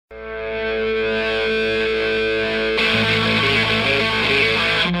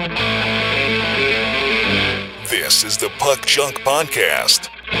This is the Puck Junk Podcast.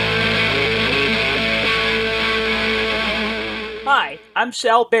 Hi, I'm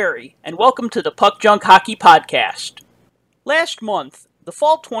Sal Berry, and welcome to the Puck Junk Hockey Podcast. Last month, the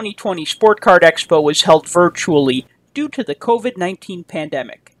Fall 2020 Sport Card Expo was held virtually due to the COVID-19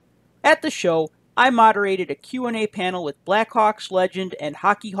 pandemic. At the show, I moderated a Q&A panel with Blackhawks legend and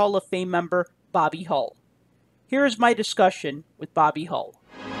Hockey Hall of Fame member Bobby Hull. Here is my discussion with Bobby Hull.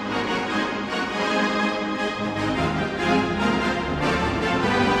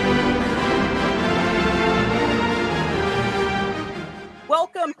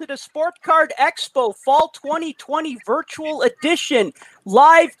 Welcome to the Sport Card Expo Fall 2020 Virtual Edition,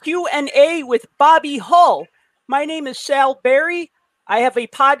 live Q&A with Bobby Hull. My name is Sal Berry. I have a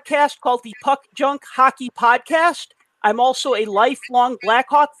podcast called the Puck Junk Hockey Podcast. I'm also a lifelong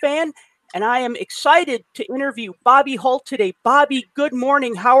Blackhawk fan, and I am excited to interview Bobby Hull today. Bobby, good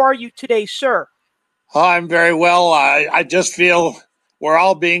morning. How are you today, sir? Oh, I'm very well. I just feel we're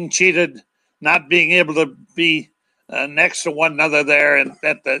all being cheated, not being able to be next to one another there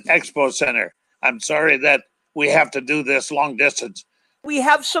at the Expo Center. I'm sorry that we have to do this long distance. We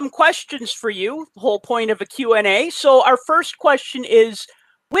have some questions for you, the whole point of a Q&A. So our first question is,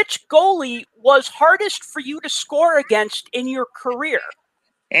 which goalie was hardest for you to score against in your career?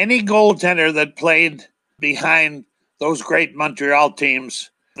 Any goaltender that played behind those great Montreal teams,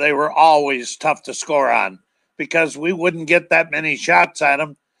 they were always tough to score on because we wouldn't get that many shots at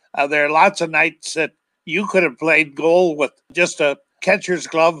them. There are lots of nights that you could have played goal with just a catcher's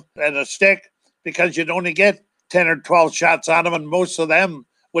glove and a stick because you'd only get 10 or 12 shots on them, and most of them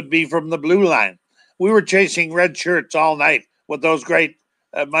would be from the blue line. We were chasing red shirts all night with those great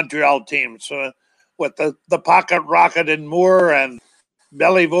Montreal teams, with the Pocket Rocket and Moore and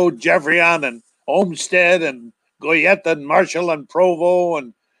Beliveau, Geoffrion and Olmsted and Goyette and Marshall and Provo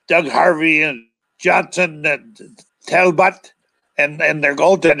and Doug Harvey and Johnson and Talbot, and their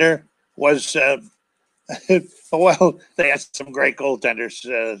goaltender was... well, they had some great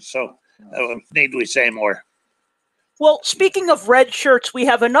goaltenders, so need we say more? Well, speaking of red shirts, we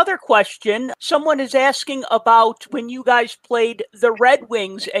have another question. Someone is asking about when you guys played the Red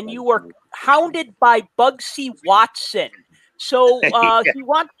Wings and you were hounded by Bugsy Watson. So he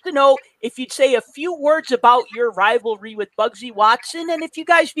wants to know if you'd say a few words about your rivalry with Bugsy Watson and if you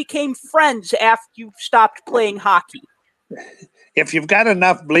guys became friends after you stopped playing hockey. If you've got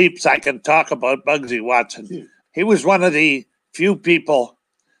enough bleeps, I can talk about Bugsy Watson. He was one of the few people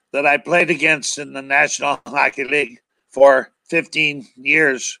that I played against in the National Hockey League for 15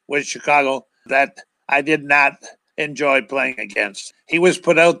 years with Chicago that I did not enjoy playing against. He was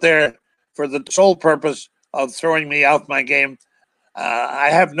put out there for the sole purpose of throwing me off my game. I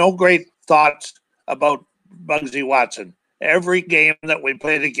have no great thoughts about Bugsy Watson. Every game that we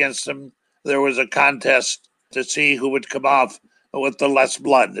played against him, there was a contest to see who would come off with the less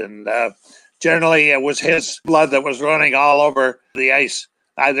blood. And generally it was his blood that was running all over the ice,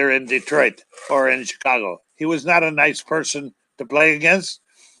 either in Detroit or in Chicago. He was not a nice person to play against.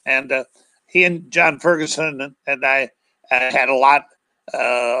 And he and John Ferguson and I had a lot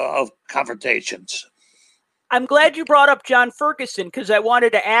of confrontations. I'm glad you brought up John Ferguson because I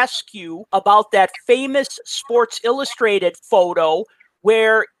wanted to ask you about that famous Sports Illustrated photo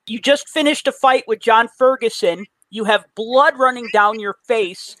where you just finished a fight with John Ferguson. You have blood running down your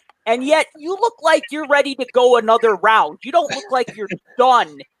face, and yet you look like you're ready to go another round. You don't look like you're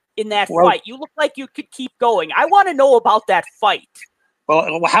done in that fight. You look like you could keep going. I want to know about that fight.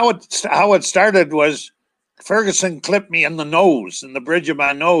 Well, how it started was Ferguson clipped me in the nose, in the bridge of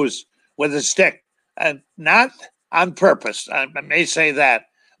my nose, with a stick. And not on purpose, I may say that,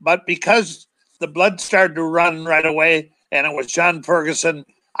 but because the blood started to run right away, and it was John Ferguson,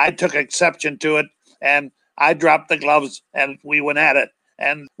 I took exception to it, and I dropped the gloves, and we went at it.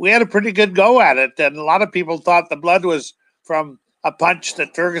 And we had a pretty good go at it, and a lot of people thought the blood was from a punch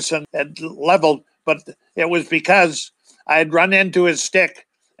that Ferguson had leveled, but it was because I had run into his stick,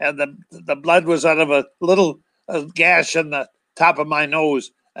 and the blood was out of a little gash in the top of my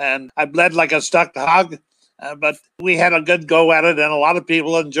nose, and I bled like a stuck hog, but we had a good go at it, and a lot of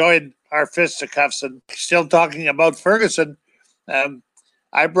people enjoyed our fisticuffs. And still talking about Ferguson,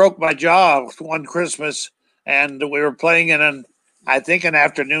 I broke my jaw one Christmas, and we were playing in an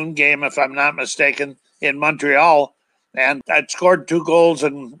afternoon game, if I'm not mistaken, in Montreal, and I'd scored 2 goals,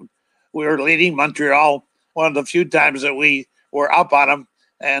 and we were leading Montreal one of the few times that we were up on them,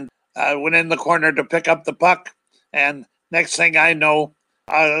 and I went in the corner to pick up the puck, and next thing I know,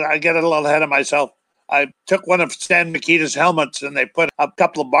 I get a little ahead of myself. I took one of Stan Mikita's helmets, and they put a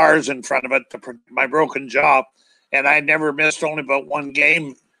couple of bars in front of it to protect my broken jaw. And I never missed only about one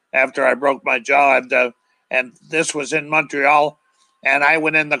game after I broke my jaw. And and this was in Montreal, and I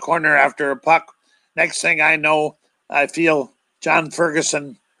went in the corner after a puck. Next thing I know, I feel John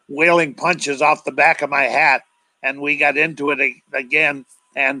Ferguson wailing punches off the back of my hat, and we got into it again.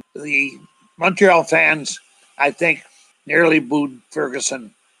 And the Montreal fans, I think, nearly booed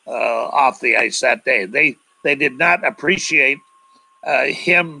Ferguson off the ice that day. They did not appreciate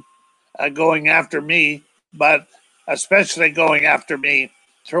him going after me, but especially going after me,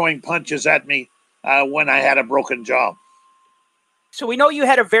 throwing punches at me when I had a broken jaw. So we know you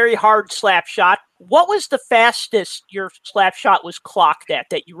had a very hard slap shot. What was the fastest your slap shot was clocked at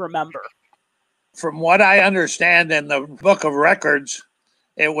that you remember? From what I understand in the book of records,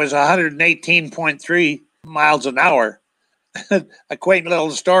 it was 118.3 miles an hour. A quaint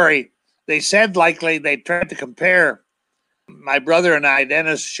little story. They said likely they tried to compare my brother and I,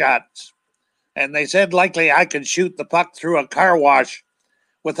 Dennis, shots. And they said likely I could shoot the puck through a car wash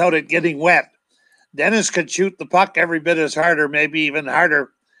without it getting wet. Dennis could shoot the puck every bit as hard or maybe even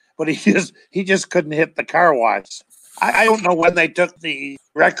harder, but he just couldn't hit the car wash. I don't know when they took the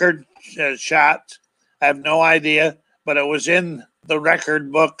record shot. I have no idea, but it was in the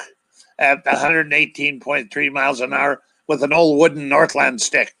record book at 118.3 miles an hour with an old wooden Northland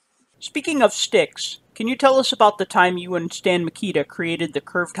stick. Speaking of sticks, can you tell us about the time you and Stan Mikita created the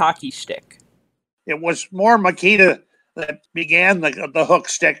curved hockey stick? It was more Mikita that began the hook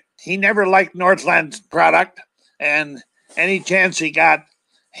stick. He never liked Northland's product, and any chance he got,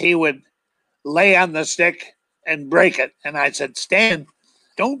 he would lay on the stick and break it. And I said, Stan,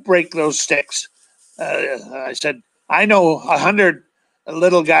 don't break those sticks. I said, I know 100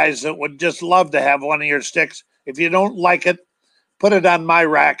 little guys that would just love to have one of your sticks. If you don't like it, put it on my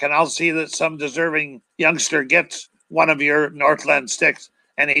rack, and I'll see that some deserving youngster gets one of your Northland sticks.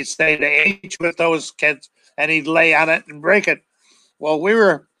 And he'd stay to age with those kids, and he'd lay on it and break it. Well, we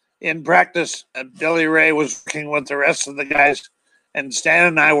were in practice, and Billy Ray was working with the rest of the guys, and Stan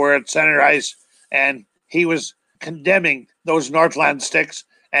and I were at center ice, and he was condemning those Northland sticks,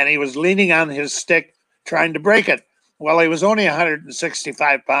 and he was leaning on his stick trying to break it. Well, he was only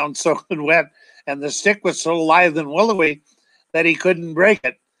 165 pounds, so wet, and the stick was so lithe and willowy that he couldn't break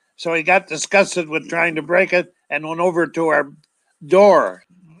it. So he got disgusted with trying to break it and went over to our door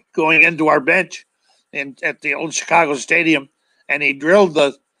going into our bench at the old Chicago Stadium, and he drilled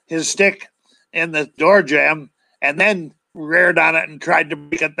his stick in the door jamb and then reared on it and tried to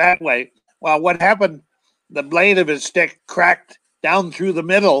break it that way. Well, what happened, the blade of his stick cracked down through the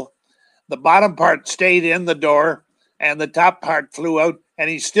middle. The bottom part stayed in the door and the top part flew out, and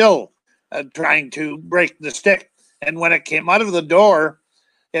he's still trying to break the stick. And when it came out of the door,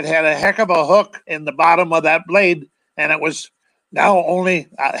 it had a heck of a hook in the bottom of that blade, and it was now only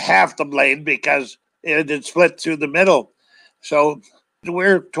half the blade because it had split through the middle. So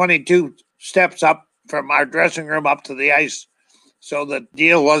we're 22 steps up from our dressing room up to the ice. So the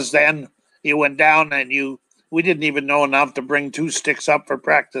deal was then you went down and we didn't even know enough to bring 2 sticks up for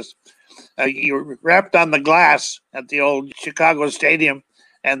practice. You wrapped on the glass at the old Chicago Stadium,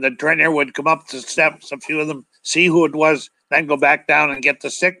 and the trainer would come up the steps, a few of them, see who it was, then go back down and get the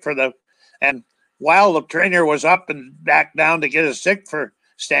stick and while the trainer was up and back down to get a stick for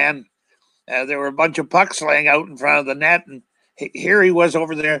Stan, there were a bunch of pucks laying out in front of the net, and here he was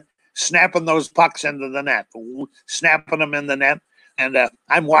over there snapping those pucks into the net, snapping them in the net, and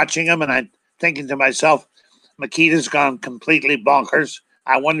I'm watching him, and I'm thinking to myself, Mikita's gone completely bonkers.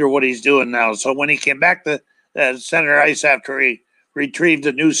 I wonder what he's doing now. So when he came back to center ice after he retrieved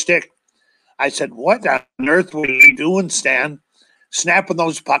a new stick, I said, what on earth were you doing, Stan? Snapping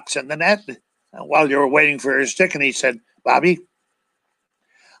those pucks in the net while you were waiting for your stick? And he said, Bobby,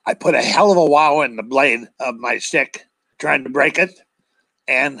 I put a hell of a wow in the blade of my stick trying to break it.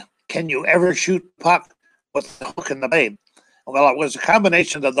 And can you ever shoot puck with the hook and the blade? Well, it was a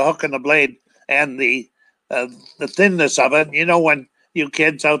combination of the hook and the blade and the thinness of it. You know, when you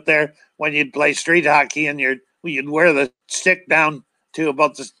kids out there, when you'd play street hockey and you'd wear the stick down to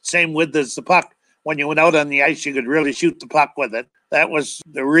about the same width as the puck. When you went out on the ice, you could really shoot the puck with it. That was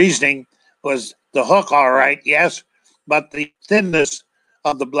the reasoning, was the hook all right, yes, but the thinness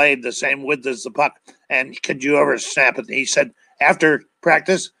of the blade the same width as the puck. And could you ever snap it? He said, after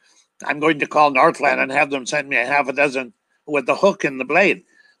practice, I'm going to call Northland and have them send me a half a dozen with the hook and the blade.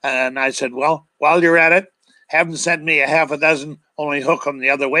 And I said, well, while you're at it, have them send me a half a dozen, only hook them the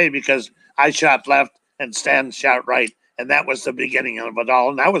other way because I shot left and Stan shot right. And that was the beginning of it all.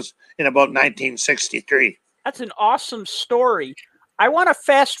 And that was in about 1963. That's an awesome story. I want to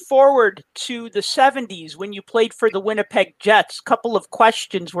fast forward to the 70s when you played for the Winnipeg Jets. A couple of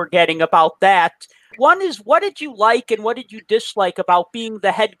questions we're getting about that. One is, what did you like and what did you dislike about being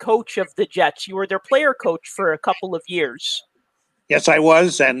the head coach of the Jets? You were their player coach for a couple of years. Yes, I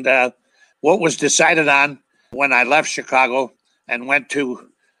was. And what was decided on when I left Chicago and went to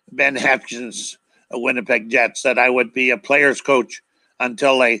Ben Hopkins' Winnipeg Jets, that I would be a player's coach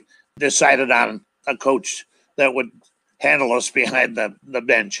until they decided on a coach that would handle us behind the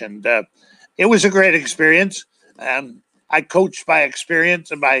bench. And it was a great experience. I coached by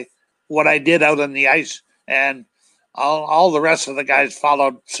experience and by what I did out on the ice, and all the rest of the guys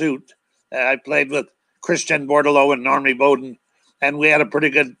followed suit. I played with Christian Bordelot and Normie Bowden, and we had a pretty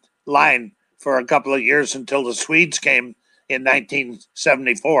good line for a couple of years until the Swedes came in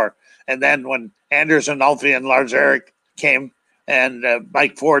 1974. And then when Anderson, Alfie, and Lars Eric came, and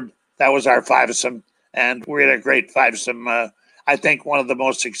Mike Ford, that was our fivesome, and we had a great fivesome. I think one of the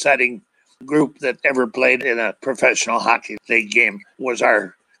most exciting group that ever played in a professional hockey league game was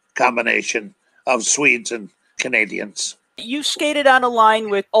our combination of Swedes and Canadians. You skated on a line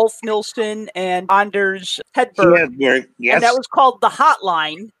with Ulf Nilsson and Anders Hedberg, yes. And that was called the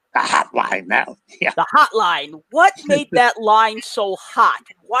Hotline. The Hotline now, yeah. The Hotline. What made that line so hot?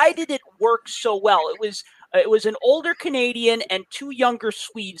 Why did it work so well? It was an older Canadian and two younger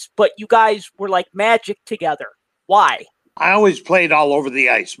Swedes, but you guys were like magic together. Why? I always played all over the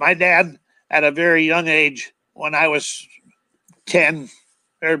ice. My dad, at a very young age, when I was 10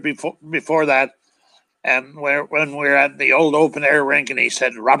 or before that, and when we were at the old open air rink, and he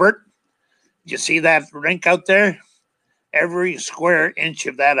said, "Robert, you see that rink out there? Every square inch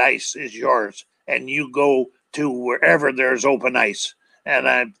of that ice is yours, and you go to wherever there's open ice."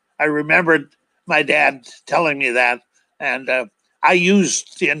 And I remembered my dad telling me that, and I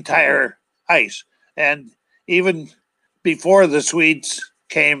used the entire ice. And even before the Swedes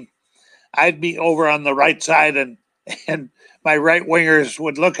came, I'd be over on the right side, and my right wingers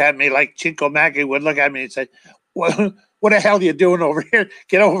would look at me like Chico Mackey would look at me and say, "What the hell are you doing over here?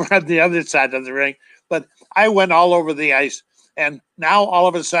 Get over on the other side of the ring." But I went all over the ice, and now all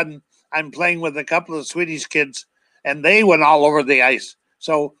of a sudden I'm playing with a couple of Swedish kids, and they went all over the ice.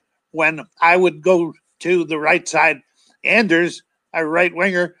 So when I would go to the right side, Anders, our right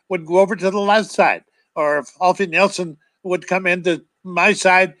winger, would go over to the left side. Or if Alfie Nilsson would come into my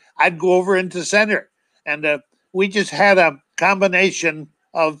side, I'd go over into center. And we just had a combination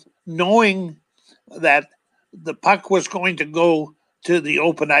of knowing that the puck was going to go to the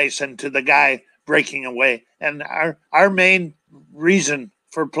open ice and to the guy breaking away. And our main reason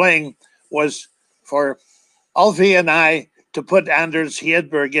for playing was for Alfie and I to put Anders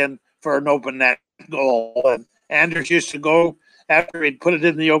Hedberg in for an open net goal. And Anders used to go, after he'd put it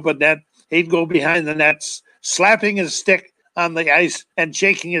in the open net, he'd go behind the nets, slapping his stick on the ice and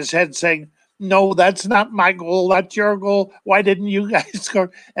shaking his head saying, "No, that's not my goal. That's your goal. Why didn't you guys score?"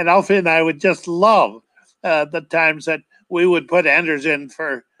 And Alfie and I would just love the times that we would put Anders in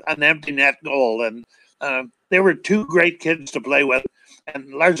for an empty net goal. And they were two great kids to play with.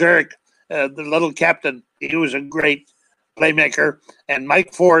 And Lars Eric, the little captain, he was a great playmaker. And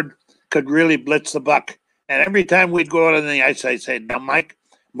Mike Ford could really blitz the puck. And every time we'd go out on the ice, I'd say, "Now, Mike,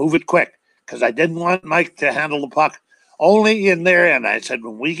 move it quick," because I didn't want Mike to handle the puck only in their end. I said,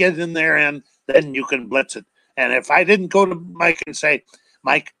 "When we get in their end, then you can blitz it." And if I didn't go to Mike and say,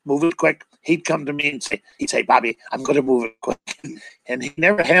 "Mike, move it quick," he'd come to me and he'd say, "Bobby, I'm going to move it quick." And he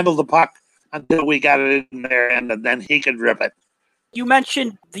never handled the puck until we got it in their end, and then he could rip it. You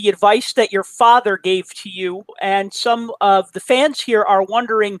mentioned the advice that your father gave to you, and some of the fans here are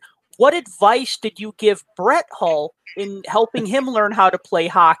wondering, what advice did you give Brett Hull in helping him learn how to play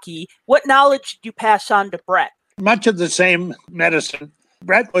hockey? What knowledge did you pass on to Brett? Much of the same medicine.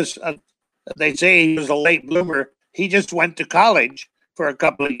 Brett was, they say he was a late bloomer. He just went to college for a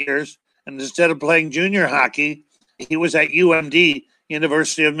couple of years, and instead of playing junior hockey, he was at UMD,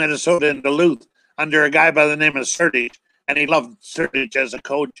 University of Minnesota in Duluth, under a guy by the name of Sertic, and he loved Sertic as a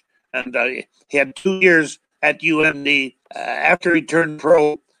coach. And he had 2 years at UMD. After he turned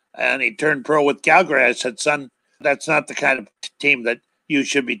pro, and he turned pro with Calgary, I said, "Son, that's not the kind of team that you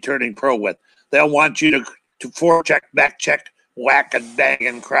should be turning pro with. They'll want you to forecheck, back check, whack and bang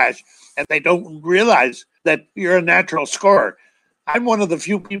and crash. And they don't realize that you're a natural scorer." I'm one of the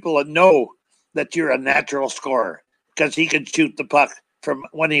few people that know that you're a natural scorer because he could shoot the puck from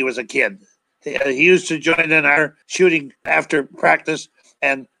when he was a kid. He used to join in our shooting after practice,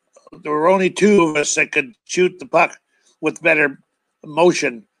 and there were only two of us that could shoot the puck with better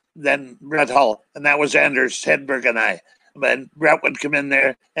motion than Brett Hull, and that was Anders Hedberg and I. And Brett would come in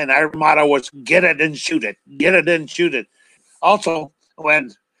there, and our motto was "Get it and shoot it, get it and shoot it." Also,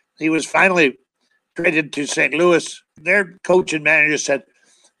 when he was finally traded to St. Louis, their coach and manager said,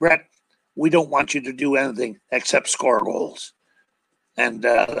 "Brett, we don't want you to do anything except score goals. And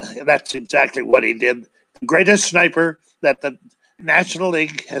that's exactly what he did. The greatest sniper that the National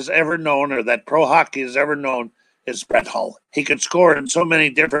League has ever known, or that pro hockey has ever known, is Brett Hull. He could score in so many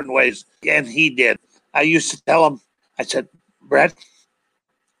different ways, and he did. I used to tell him, I said, Brett,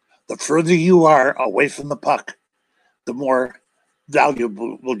 the further you are away from the puck, the more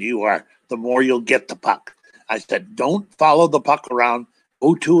valuable you are, the more you'll get the puck. I said, don't follow the puck around,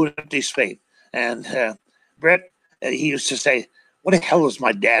 go to an empty space. And Brett, he used to say, what the hell is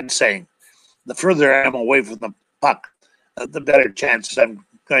my dad saying? The further I'm away from the puck, the better chance I'm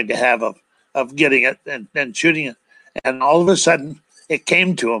going to have of getting it and shooting it. And all of a sudden, it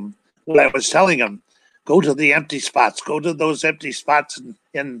came to him what I was telling him. Go to the empty spots. Go to those empty spots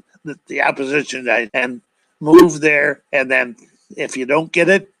in the opposition and move there. And then if you don't get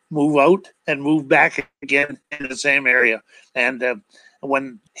it, move out and move back again in the same area. And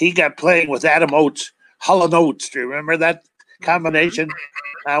when he got playing with Adam Oates, Hull and Oates, do you remember that combination?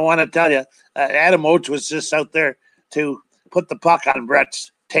 I want to tell you, Adam Oates was just out there to put the puck on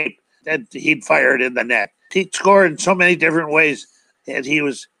Brett's tape, and he'd fire it in the net. He'd score in so many different ways, and he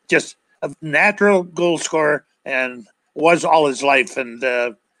was just a natural goal scorer and was all his life. And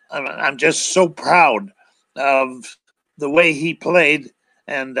I'm just so proud of the way he played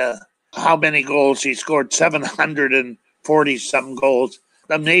and how many goals he scored, 740-some goals.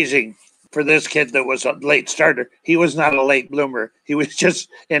 Amazing for this kid that was a late starter. He was not a late bloomer. He was just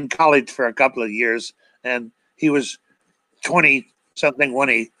in college for a couple of years, and he was 20-something when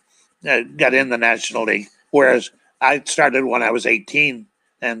he got in the National League, whereas I started when I was 18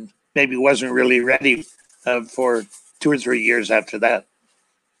 and maybe wasn't really ready for 2 or 3 years after that.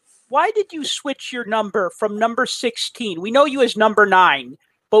 Why did you switch your number from number 16? We know you as number 9,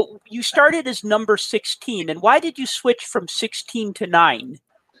 but you started as number 16. And why did you switch from 16 to 9?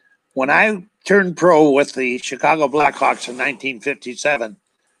 When I turned pro with the Chicago Blackhawks in 1957,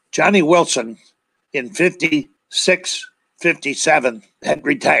 Johnny Wilson in 56, 57 had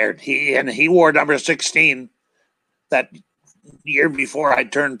retired. He wore number 16 that year before I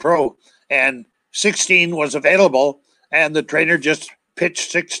turned pro, and 16 was available, and the trainer just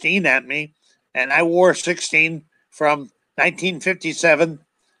pitched 16 at me, and I wore 16 from 1957,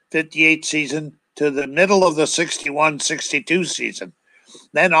 58 season to the middle of the 61, 62 season.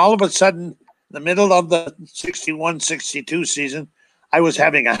 Then all of a sudden, the middle of the 61, 62 season, I was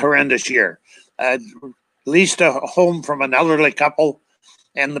having a horrendous year. Leased a home from an elderly couple,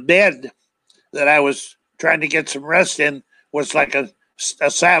 and the bed that I was trying to get some rest in was like a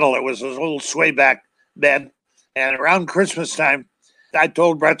saddle. It was a little sway back bed. And around Christmas time, I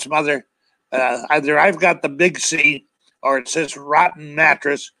told Brett's mother, either I've got the big C or it's this rotten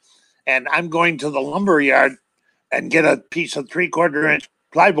mattress, and I'm going to the lumber yard and get a piece of 3/4-inch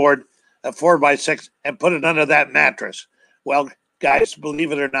plyboard, a 4x6, and put it under that mattress. Well, guys,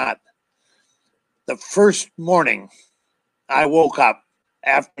 believe it or not, the first morning I woke up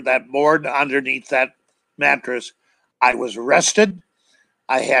after that board underneath that mattress, I was rested.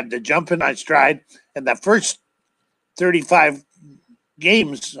 I had to jump in my stride. And the first 35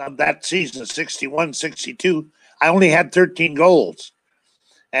 games of that season, 61, 62, I only had 13 goals.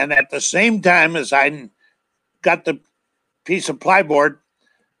 And at the same time as I got the piece of plyboard,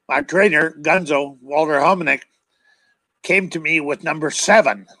 my trainer, Gunzo, Walter Hominick, came to me with number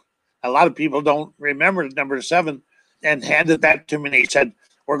 7. A lot of people don't remember number 7, and handed that to me. And he said,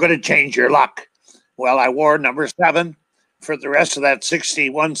 we're going to change your luck. Well, I wore number 7 for the rest of that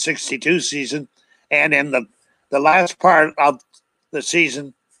 61, 62 season. And in the last part of the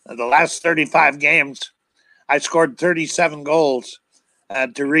season, the last 35 games, I scored 37 goals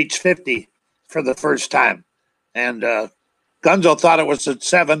to reach 50 for the first time. And Gunzo thought it was at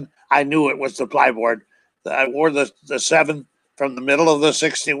 7. I knew it was the plyboard. I wore the 7 from the middle of the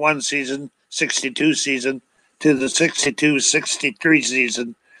 61 season, 62 season, to the 62, 63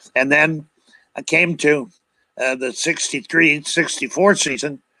 season. And then I came to the 63, 64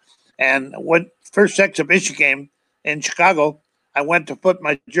 season. And when first exhibition game in Chicago, I went to put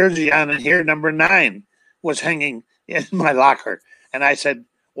my jersey on, and here number 9 was hanging in my locker. And I said,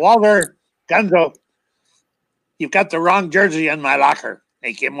 Walter, Gunzo, you've got the wrong jersey in my locker.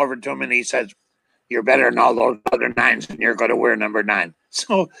 He came over to him and he says, you're better than all those other 9s, and you're going to wear number 9.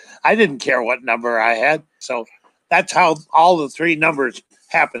 So I didn't care what number I had. So that's how all the 3 numbers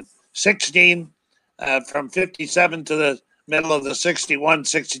happened. 16 from 57 to the middle of the 61,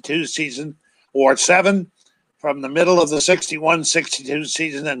 62 season, or 7 from the middle of the 61, 62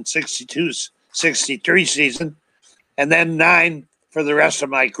 season and 62, 63 season, and then 9 for the rest of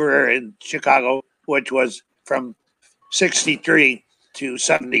my career in Chicago, which was from 63 to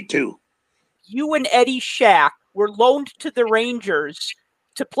 72. you and Eddie Shack were loaned to the Rangers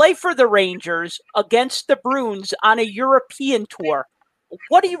to play for the Rangers against the Bruins on a European tour.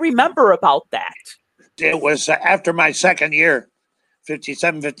 What do you remember about that? It was after my second year,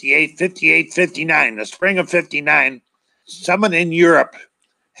 57, 58, 58, 59, the spring of 59. Someone in Europe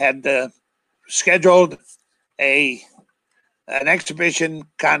had scheduled an exhibition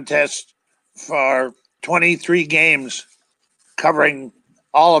contest for 23 games covering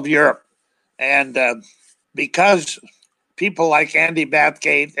all of Europe. And because people like Andy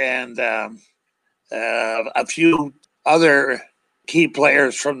Bathgate and a few other key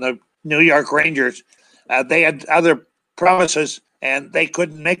players from the New York Rangers, they had other promises and they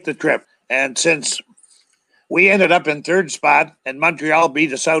couldn't make the trip. And since we ended up in third spot and Montreal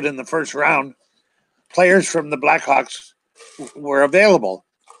beat us out in the first round, players from the Blackhawks were available.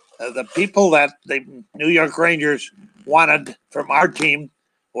 The people that the New York Rangers wanted from our team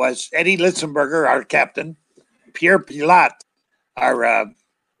was Eddie Litzenberger, our captain, Pierre Pilat, our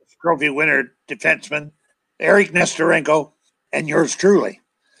trophy winner defenseman, Eric Nestorenko, and yours truly.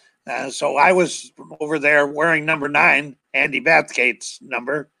 So I was over there wearing number 9, Andy Bathgate's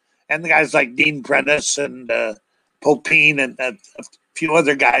number, and the guys like Dean Prentice and Popine and a few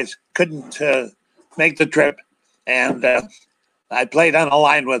other guys couldn't make the trip. And I played on a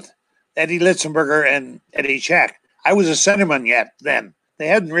line with Eddie Litzenberger and Eddie Shack. I was a centerman yet then. They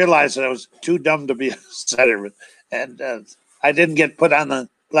hadn't realized that I was too dumb to be a centerman. And I didn't get put on the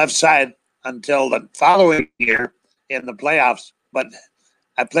left side until the following year in the playoffs. But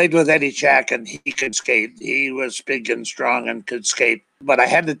I played with Eddie Shack, and he could skate. He was big and strong and could skate. But I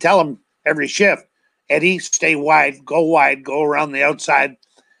had to tell him every shift, Eddie, stay wide, go around the outside.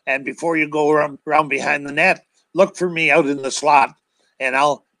 And before you go around behind the net, look for me out in the slot, and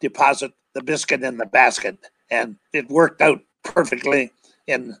I'll deposit the biscuit in the basket. And it worked out perfectly.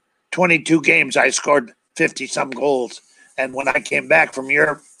 In 22 games, I scored 50-some goals. And when I came back from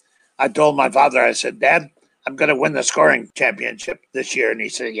Europe, I told my father, I said, Dad, I'm going to win the scoring championship this year. And he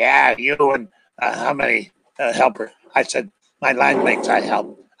said, yeah, you and how many helper? I said, my line mates, I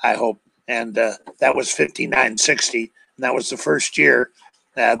hope. And that was 59-60. And that was the first year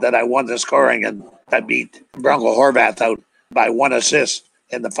that I won the scoring. And I beat Bronco Horvath out by 1 assist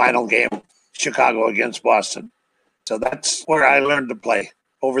in the final game, Chicago against Boston. So that's where I learned to play,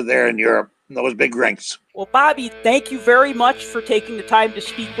 over there in Europe, in those big rinks. Well, Bobby, thank you very much for taking the time to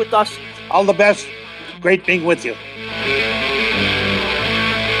speak with us. All the best. Great being with you.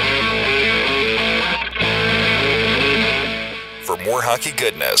 For more hockey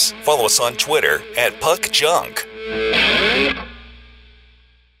goodness, follow us on Twitter @PuckJunk.